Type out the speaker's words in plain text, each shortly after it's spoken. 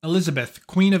Elizabeth,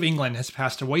 Queen of England, has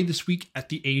passed away this week at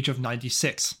the age of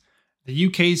 96. The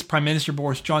UK's Prime Minister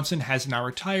Boris Johnson has now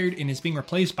retired and is being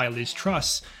replaced by Liz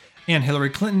Truss, and Hillary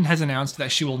Clinton has announced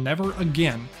that she will never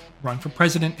again run for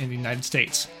president in the United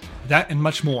States. That and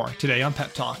much more today on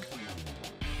Pepp Talk.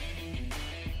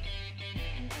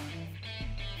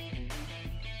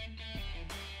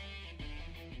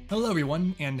 Hello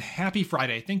everyone, and happy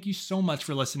Friday. Thank you so much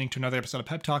for listening to another episode of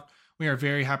Pepp Talk. We are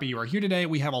very happy you are here today.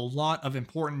 We have a lot of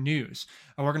important news.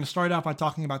 We're going to start off by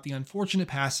talking about the unfortunate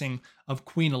passing of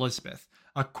Queen Elizabeth.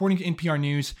 According to NPR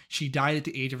News, she died at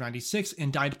the age of 96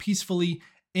 and died peacefully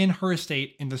in her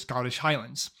estate in the Scottish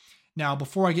Highlands. Now,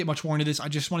 before I get much more into this, I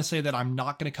just want to say that I'm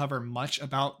not going to cover much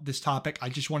about this topic. I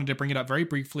just wanted to bring it up very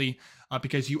briefly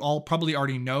because you all probably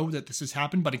already know that this has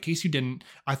happened, but in case you didn't,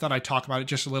 I thought I'd talk about it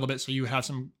just a little bit so you have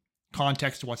some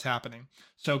context to what's happening.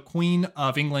 So Queen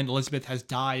of England Elizabeth has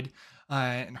died,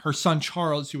 and her son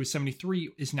Charles, who is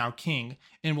 73, is now king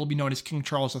and will be known as King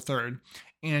Charles III.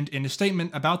 And in a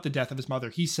statement about the death of his mother,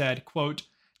 he said, quote,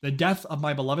 "The death of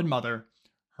my beloved mother,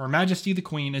 Her Majesty the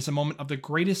Queen, is a moment of the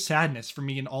greatest sadness for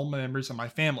me and all members of my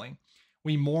family.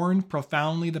 We mourn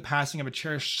profoundly the passing of a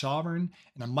cherished sovereign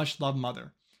and a much-loved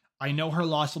mother. I know her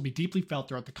loss will be deeply felt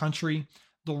throughout the country,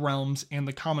 the realms, and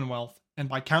the Commonwealth, and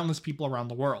by countless people around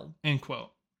the world," end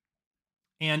quote.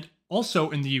 And also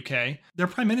in the UK, their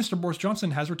Prime Minister Boris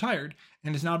Johnson has retired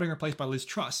and is now being replaced by Liz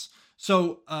Truss.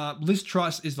 So Liz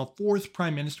Truss is the fourth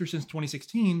Prime Minister since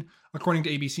 2016, according to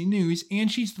ABC News,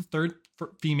 and she's the third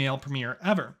female premier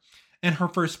ever. In her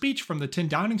first speech from the 10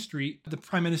 Downing Street, the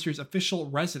Prime Minister's official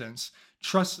residence,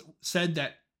 Truss said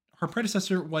that her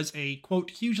predecessor was a, quote,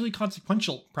 hugely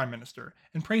consequential Prime Minister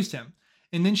and praised him.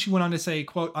 And then she went on to say,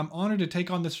 quote, "I'm honored to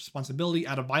take on this responsibility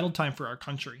at a vital time for our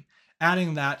country,"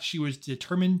 adding that she was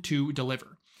determined to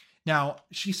deliver. Now,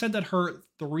 she said that her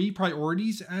three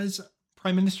priorities as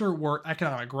Prime Minister were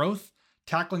economic growth,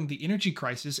 tackling the energy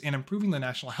crisis, and improving the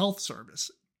National Health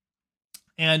Service.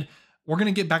 And we're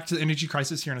going to get back to the energy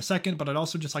crisis here in a second, but I'd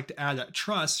also just like to add that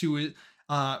Truss, who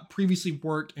previously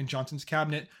worked in Johnson's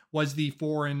cabinet, was the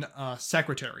foreign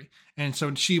secretary. And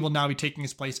so she will now be taking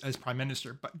his place as prime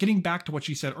minister. But getting back to what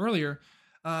she said earlier,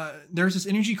 there's this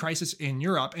energy crisis in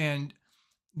Europe. And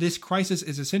this crisis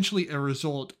is essentially a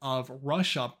result of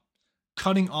Russia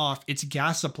cutting off its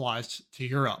gas supplies to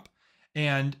Europe.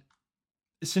 And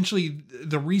essentially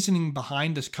the reasoning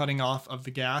behind this cutting off of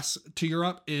the gas to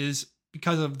Europe is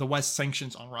because of the West's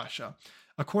sanctions on Russia.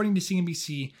 According to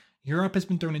CNBC, Europe has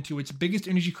been thrown into its biggest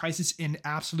energy crisis in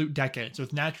absolute decades,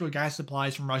 with natural gas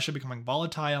supplies from Russia becoming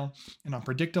volatile and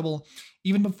unpredictable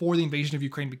even before the invasion of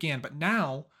Ukraine began. But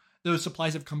now those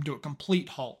supplies have come to a complete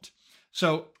halt.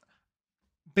 So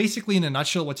basically, in a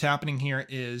nutshell, what's happening here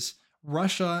is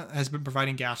Russia has been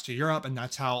providing gas to Europe, and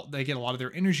that's how they get a lot of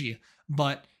their energy.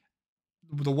 But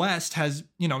the West has,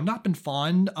 not been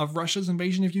fond of Russia's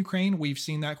invasion of Ukraine. We've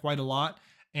seen that quite a lot.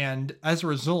 And as a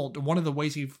result, one of the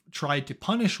ways we've tried to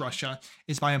punish Russia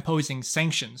is by imposing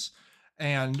sanctions.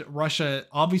 And Russia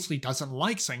obviously doesn't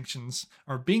like sanctions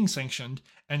or being sanctioned.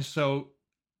 And so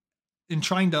in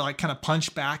trying to kind of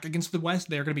punch back against the West,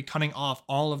 they're going to be cutting off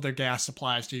all of their gas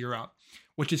supplies to Europe,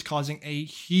 which is causing a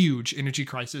huge energy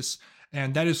crisis.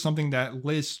 And that is something that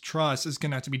Liz Truss is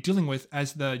going to have to be dealing with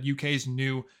as the UK's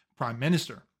new prime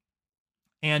minister.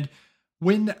 And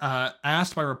when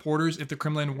asked by reporters if the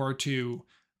Kremlin were to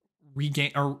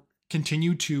regain or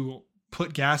continue to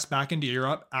put gas back into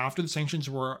Europe after the sanctions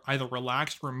were either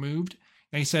relaxed or removed,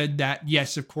 they said that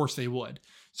yes, of course they would.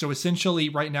 So essentially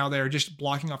right now they're just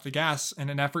blocking off the gas in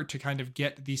an effort to kind of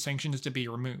get these sanctions to be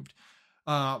removed.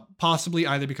 Possibly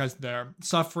either because they're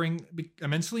suffering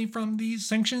immensely from these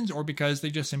sanctions or because they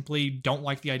just simply don't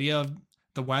like the idea of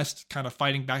the West kind of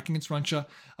fighting back against Russia.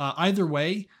 Either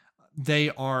way, they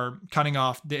are cutting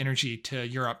off the energy to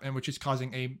Europe, and which is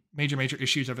causing a major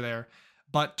issues over there.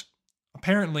 But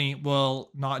apparently will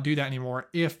not do that anymore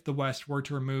if the West were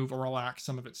to remove or relax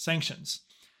some of its sanctions.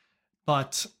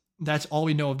 But that's all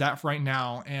we know of that for right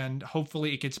now, and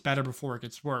hopefully it gets better before it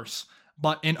gets worse.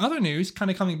 But in other news,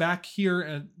 kind of coming back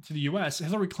here to the US,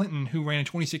 Hillary Clinton, who ran in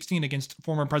 2016 against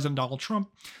former President Donald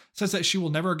Trump, says that she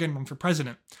will never again run for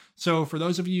president. So for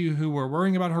those of you who were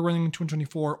worrying about her running in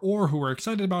 2024 or who were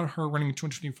excited about her running in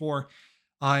 2024,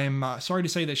 I'm sorry to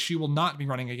say that she will not be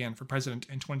running again for president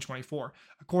in 2024.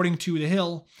 According to The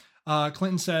Hill,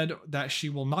 Clinton said that she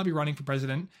will not be running for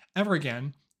president ever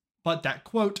again, but that,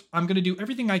 quote, "I'm going to do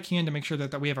everything I can to make sure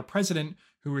that we have a president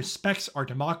who respects our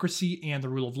democracy and the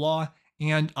rule of law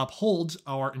and upholds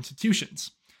our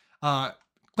institutions."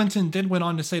 Clinton then went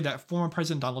on to say that former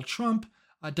President Donald Trump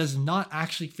does not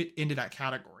actually fit into that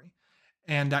category.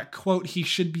 and that, quote, he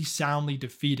should be soundly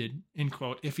defeated, end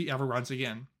quote, if he ever runs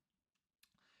again.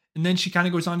 And then she kind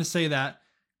of goes on to say that,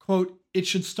 quote, it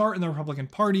should start in the Republican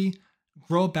Party,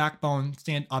 grow a backbone,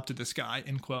 stand up to this guy,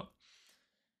 end quote.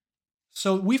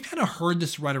 So we've kind of heard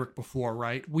this rhetoric before,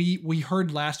 right? We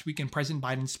heard last week in President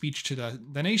Biden's speech to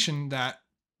the nation that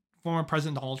former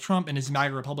President Donald Trump and his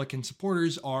MAGA Republican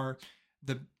supporters are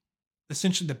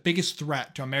essentially the biggest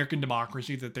threat to American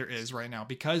democracy that there is right now,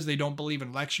 because they don't believe in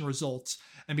election results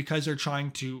and because they're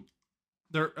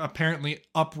apparently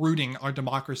uprooting our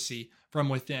democracy from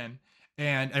within.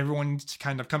 And everyone needs to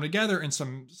kind of come together in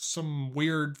some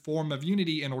weird form of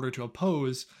unity in order to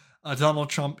oppose Donald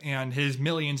Trump and his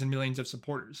millions and millions of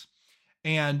supporters.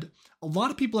 And a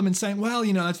lot of people have been saying, well,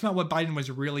 that's not what Biden was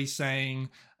really saying.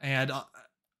 And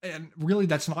really,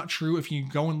 that's not true. If you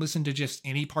go and listen to just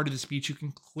any part of the speech, you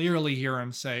can clearly hear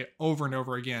him say over and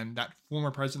over again that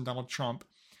former President Donald Trump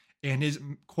and his,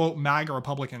 quote, MAGA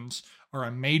Republicans are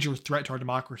a major threat to our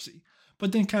democracy.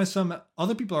 But then kind of some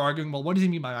other people are arguing, well, what does he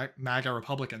mean by MAGA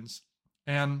Republicans?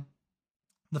 And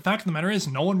the fact of the matter is,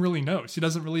 no one really knows. He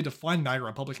doesn't really define MAGA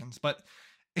Republicans, but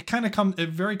it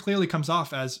very clearly comes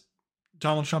off as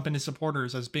Donald Trump and his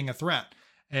supporters as being a threat.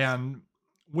 And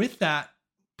with that,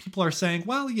 people are saying,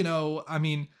 well,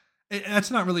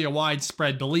 that's not really a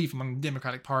widespread belief among the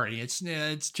Democratic Party. It's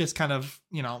just kind of,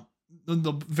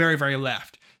 the very, very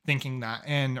left thinking that.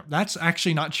 And that's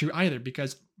actually not true either,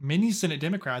 because many Senate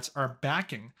Democrats are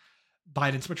backing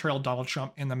Biden's portrayal of Donald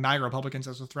Trump and the MAGA Republicans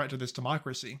as a threat to this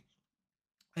democracy.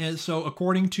 And so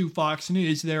according to Fox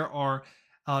News, there are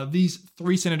these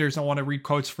three senators I want to read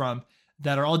quotes from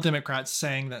that are all Democrats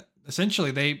saying that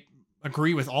essentially they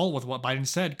agree with what Biden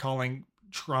said, calling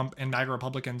Trump and MAGA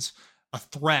Republicans a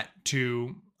threat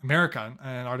to America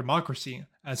and our democracy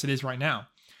as it is right now.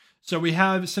 So we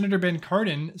have Senator Ben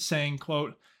Cardin saying,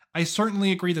 quote, I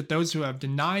certainly agree that those who have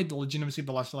denied the legitimacy of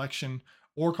the last election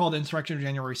or called the insurrection of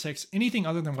January 6th anything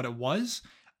other than what it was,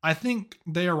 I think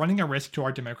they are running a risk to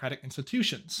our democratic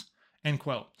institutions, end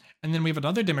quote. And then we have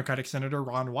another Democratic Senator,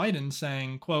 Ron Wyden,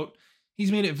 saying, quote,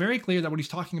 he's made it very clear that what he's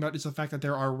talking about is the fact that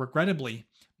there are, regrettably,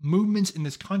 movements in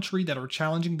this country that are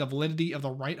challenging the validity of the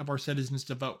right of our citizens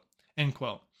to vote, end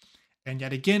quote. And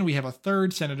yet again, we have a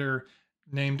third senator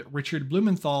named Richard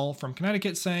Blumenthal from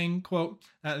Connecticut saying, quote,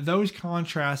 that those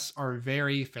contrasts are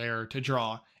very fair to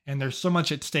draw. And there's so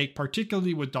much at stake,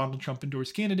 particularly with Donald Trump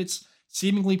endorsed candidates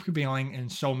seemingly prevailing in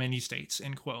so many states,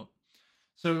 end quote.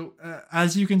 So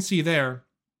as you can see there,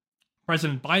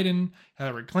 President Biden,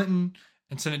 Hillary Clinton,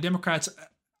 and Senate Democrats,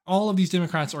 all of these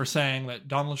Democrats are saying that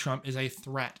Donald Trump is a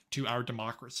threat to our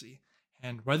democracy.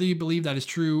 And whether you believe that is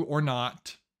true or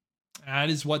not, that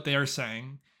is what they are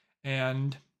saying.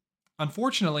 And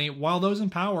unfortunately, while those in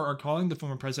power are calling the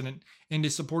former president and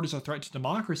his supporters a threat to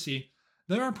democracy,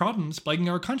 there are problems plaguing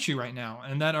our country right now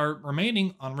and that are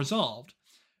remaining unresolved.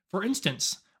 For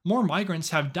instance, more migrants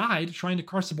have died trying to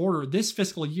cross the border this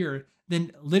fiscal year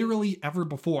than literally ever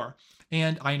before.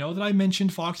 And I know that I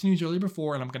mentioned Fox News earlier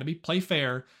before, and I'm going to play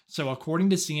fair. So according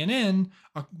to CNN,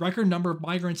 a record number of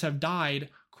migrants have died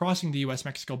crossing the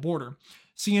U.S.-Mexico border.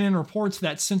 CNN reports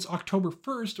that since October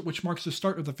 1st, which marks the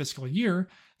start of the fiscal year,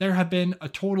 there have been a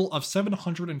total of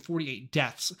 748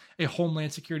 deaths, a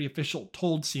Homeland Security official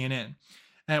told CNN.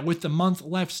 With the month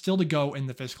left still to go in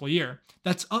the fiscal year.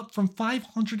 That's up from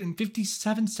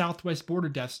 557 Southwest border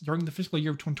deaths during the fiscal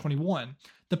year of 2021,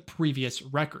 the previous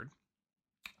record.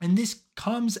 And this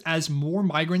comes as more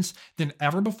migrants than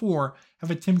ever before have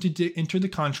attempted to enter the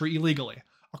country illegally.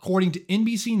 According to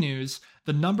NBC News,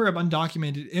 the number of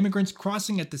undocumented immigrants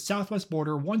crossing at the Southwest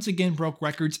border once again broke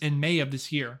records in May of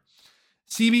this year.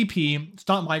 CBP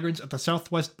stopped migrants at the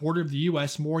southwest border of the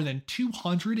U.S. more than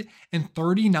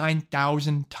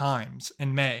 239,000 times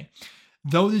in May,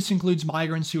 though this includes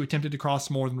migrants who attempted to cross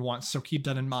more than once, so keep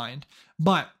that in mind.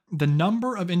 But the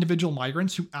number of individual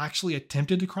migrants who actually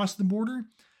attempted to cross the border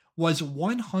was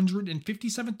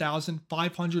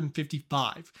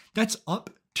 157,555. That's up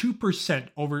 2%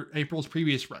 over April's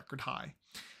previous record high.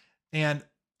 And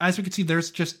as we can see,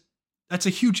 that's a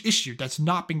huge issue that's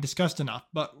not being discussed enough,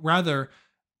 but rather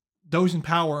those in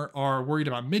power are worried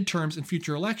about midterms and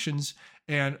future elections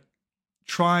and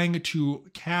trying to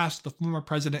cast the former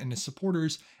president and his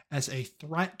supporters as a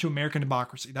threat to American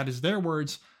democracy. That is their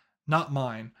words, not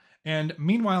mine. And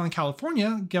meanwhile, in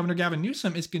California, Governor Gavin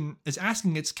Newsom is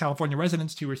asking its California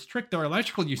residents to restrict their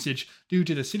electrical usage due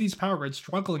to the city's power grid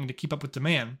struggling to keep up with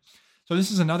demand. So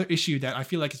this is another issue that I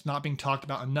feel like is not being talked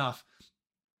about enough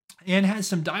and has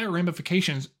some dire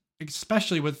ramifications,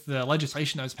 especially with the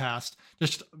legislation that was passed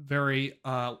just very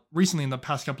recently in the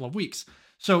past couple of weeks.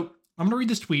 So I'm going to read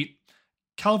this tweet.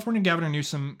 California Governor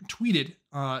Newsom tweeted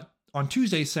on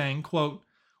Tuesday saying, quote,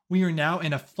 "We are now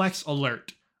in a flex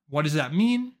alert. What does that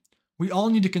mean? We all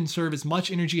need to conserve as much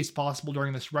energy as possible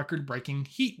during this record-breaking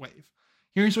heat wave.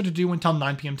 Here's what to do until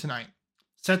 9 p.m. tonight.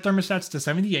 Set thermostats to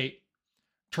 78,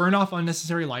 turn off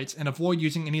unnecessary lights, and avoid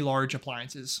using any large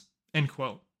appliances," end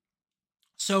quote.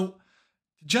 So,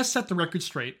 to just set the record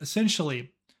straight,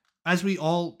 essentially, as we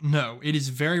all know, it is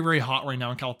very, very hot right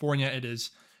now in California. It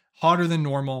is hotter than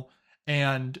normal,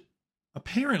 and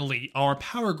apparently our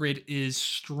power grid is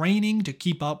straining to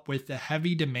keep up with the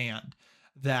heavy demand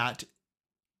that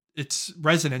its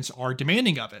residents are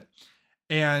demanding of it.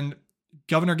 And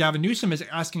Governor Gavin Newsom is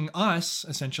asking us,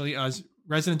 essentially, as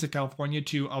residents of California,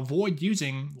 to avoid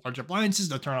using large appliances,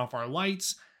 to turn off our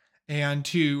lights, and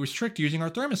to restrict using our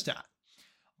thermostat.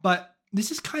 But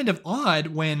this is kind of odd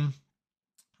when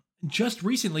just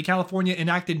recently California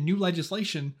enacted new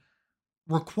legislation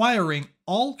requiring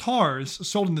all cars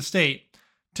sold in the state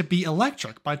to be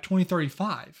electric by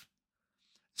 2035.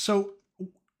 So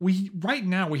right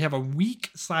now we have a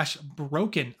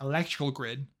weak/broken electrical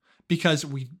grid because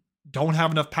we don't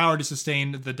have enough power to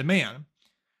sustain the demand.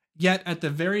 Yet at the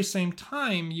very same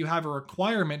time, you have a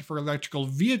requirement for electrical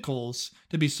vehicles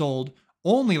to be sold,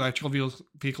 only electrical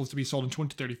vehicles to be sold in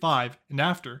 2035 and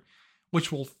after,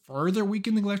 which will further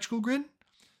weaken the electrical grid.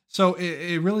 So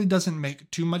it really doesn't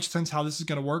make too much sense how this is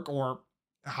going to work or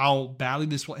how badly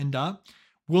this will end up.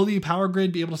 Will the power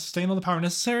grid be able to sustain all the power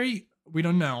necessary? We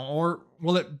don't know. Or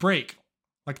will it break?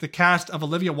 Like the cast of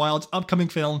Olivia Wilde's upcoming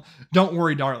film, Don't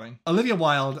Worry, Darling. Olivia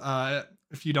Wilde,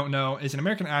 if you don't know, is an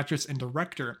American actress and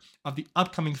director of the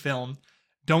upcoming film,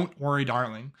 Don't Worry,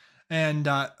 Darling. And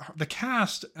the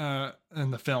cast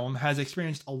in the film has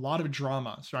experienced a lot of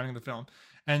drama surrounding the film.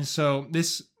 And so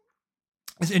this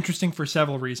is interesting for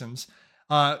several reasons.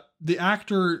 The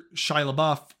actor Shia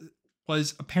LaBeouf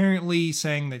was apparently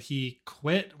saying that he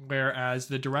quit, whereas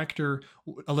the director,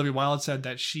 Olivia Wilde, said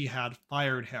that she had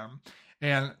fired him.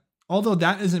 And although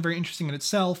that isn't very interesting in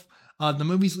itself, the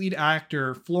movie's lead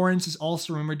actor, Florence, is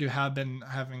also rumored to have been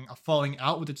having a falling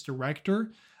out with its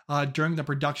director during the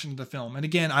production of the film. And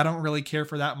again, I don't really care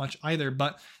for that much either,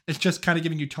 but it's just kind of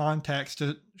giving you context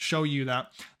to show you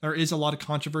that there is a lot of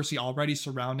controversy already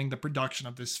surrounding the production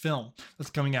of this film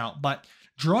that's coming out. But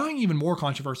drawing even more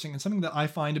controversy, and something that I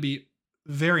find to be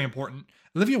very important,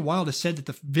 Olivia Wilde has said that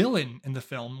the villain in the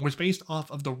film was based off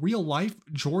of the real-life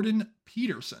Jordan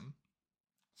Peterson.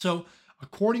 So,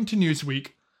 according to Newsweek,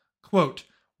 quote,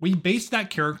 "We based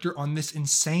that character on this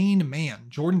insane man,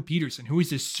 Jordan Peterson, who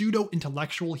is a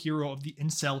pseudo-intellectual hero of the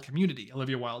incel community,"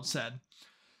 Olivia Wilde said.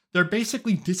 "They're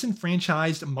basically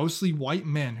disenfranchised, mostly white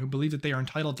men who believe that they are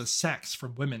entitled to sex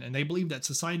from women, and they believe that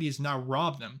society has now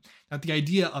robbed them, that the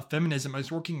idea of feminism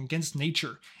is working against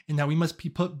nature, and that we must be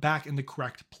put back in the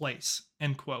correct place,"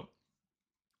 end quote.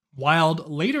 Wilde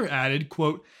later added,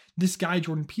 quote, "This guy,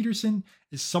 Jordan Peterson,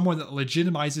 is someone that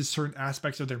legitimizes certain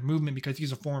aspects of their movement because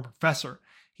he's a former professor.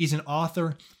 He's an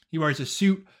author. He wears a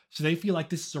suit. So they feel like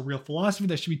this is a real philosophy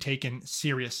that should be taken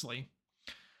seriously."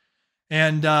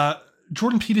 And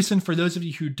Jordan Peterson, for those of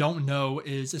you who don't know,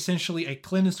 is essentially a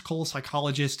clinical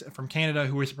psychologist from Canada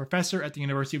who is a professor at the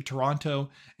University of Toronto.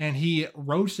 And he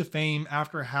rose to fame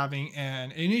after having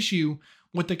an issue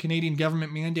with the Canadian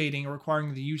government mandating or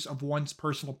requiring the use of one's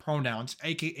personal pronouns,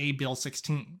 aka Bill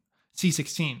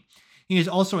C-16. He is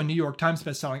also a New York Times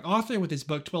bestselling author with his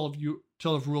book 12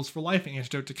 Rules for Life, An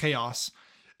Antidote to Chaos.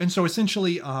 And so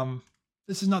essentially,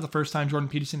 this is not the first time Jordan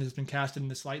Peterson has been casted in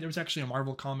this light. There was actually a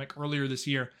Marvel comic earlier this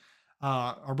year,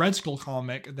 a Red Skull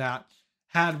comic that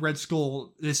had Red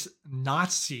Skull, this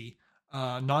Nazi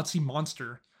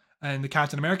monster in the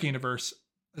Captain America universe,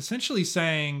 essentially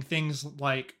saying things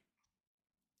like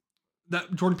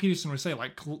that Jordan Peterson would say,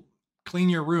 like clean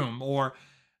your room or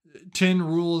 10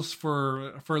 rules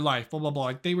for life, blah, blah, blah.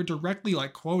 Like they were directly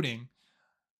like quoting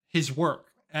his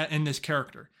work in this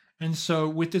character. And so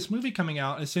with this movie coming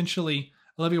out, essentially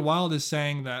Olivia Wilde is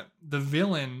saying that the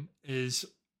villain is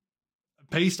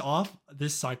based off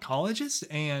this psychologist.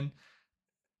 And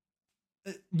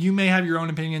you may have your own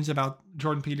opinions about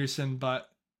Jordan Peterson, but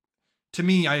to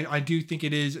me, I do think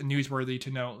it is newsworthy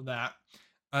to know that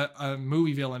a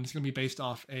movie villain is going to be based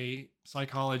off a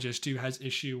psychologist who has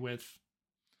issue with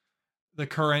the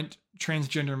current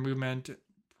transgender movement,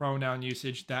 pronoun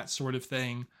usage, that sort of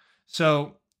thing.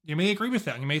 So you may agree with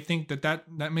that. You may think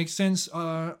that makes sense,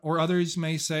 or others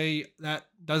may say that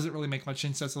doesn't really make much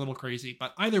sense. That's a little crazy.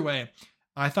 But either way,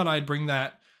 I thought I'd bring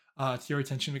that to your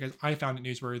attention because I found it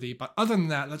newsworthy. But other than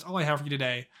that, that's all I have for you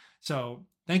today. So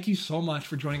Thank you so much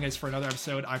for joining us for another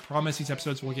episode. I promise these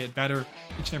episodes will get better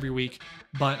each and every week,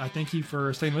 but I thank you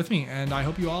for staying with me, and I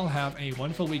hope you all have a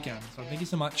wonderful weekend. So thank you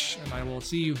so much, and I will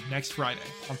see you next Friday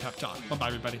on Pepp Talk. Bye-bye,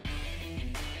 everybody.